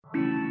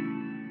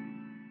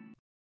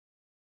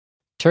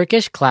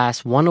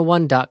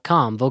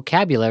TurkishClass101.com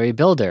Vocabulary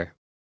Builder.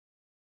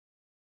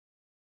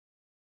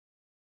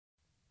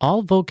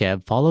 All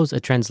vocab follows a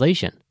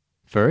translation.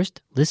 First,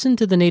 listen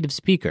to the native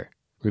speaker.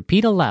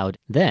 Repeat aloud,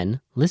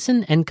 then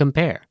listen and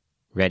compare.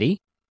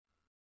 Ready?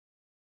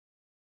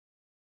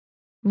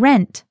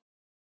 Rent.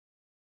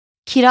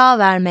 Kira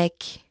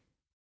vermek.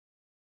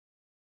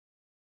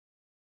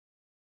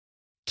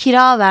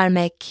 Kira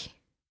vermek.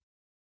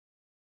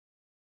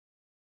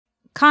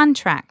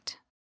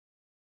 Contract.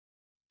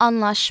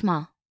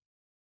 Anlaşma.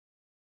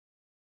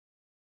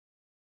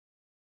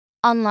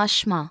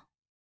 Anlaşma.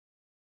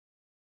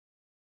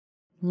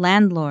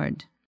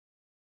 Landlord.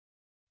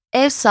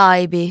 Ev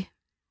sahibi.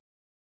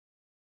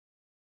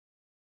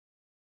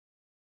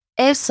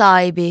 Ev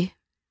sahibi.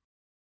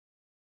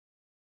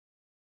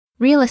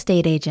 Real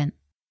estate agent.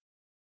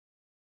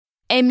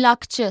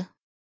 Emlakçı.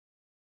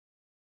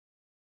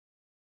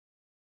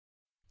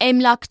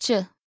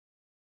 Emlakçı.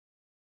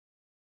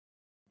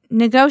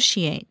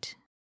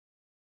 Negotiate.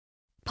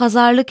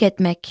 Pazarlık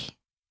etmek.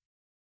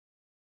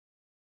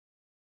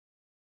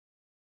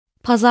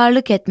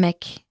 Pazarlık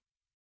etmek.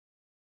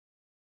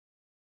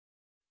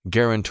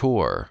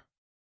 Guarantor.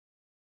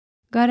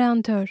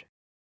 Garantör.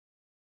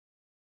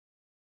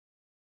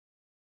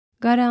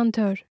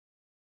 Garantör.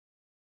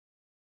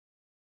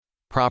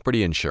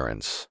 Property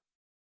insurance.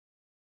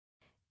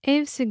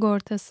 Ev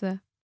sigortası.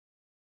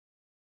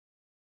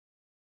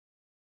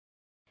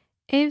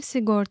 Ev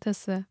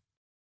sigortası.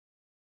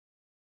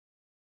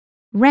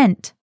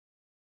 Rent.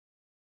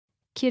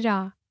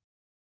 Kira.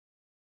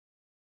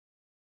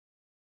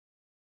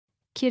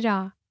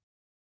 Kira.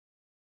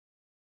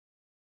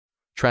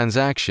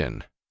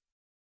 Transaction.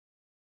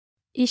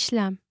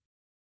 İşlem.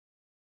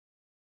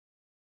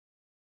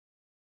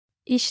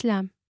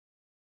 İşlem.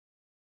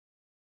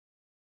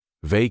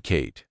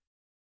 Vacate.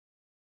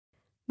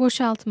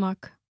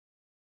 Boşaltmak.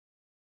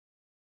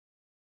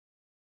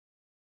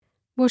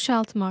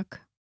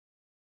 Boşaltmak.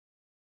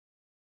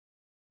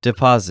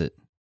 Deposit.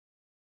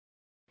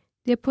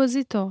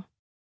 Depozito.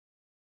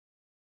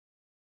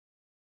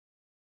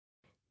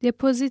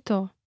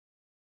 Depozito.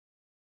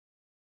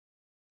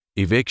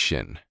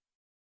 Eviction.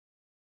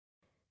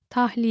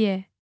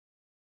 Tahliye.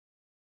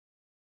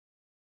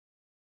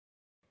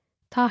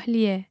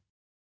 Tahliye.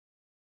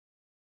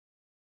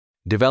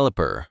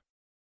 Developer.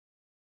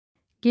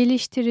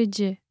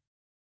 Geliştirici.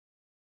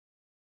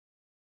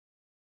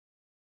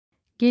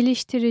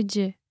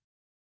 Geliştirici.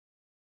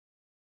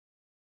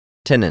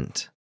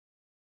 Tenant.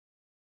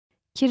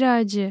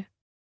 Kiracı.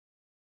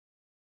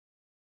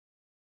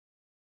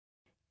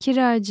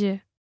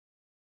 Kiracı.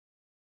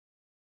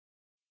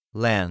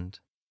 Land.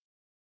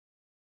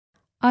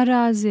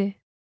 Arazi.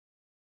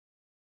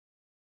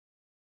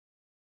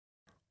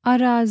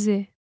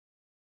 Arazi.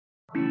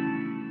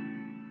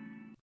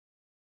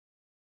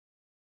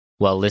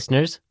 Well,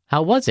 listeners,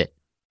 how was it?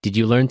 Did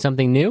you learn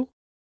something new?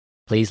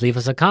 Please leave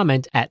us a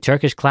comment at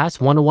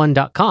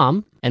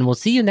TurkishClass101.com, and we'll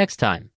see you next time.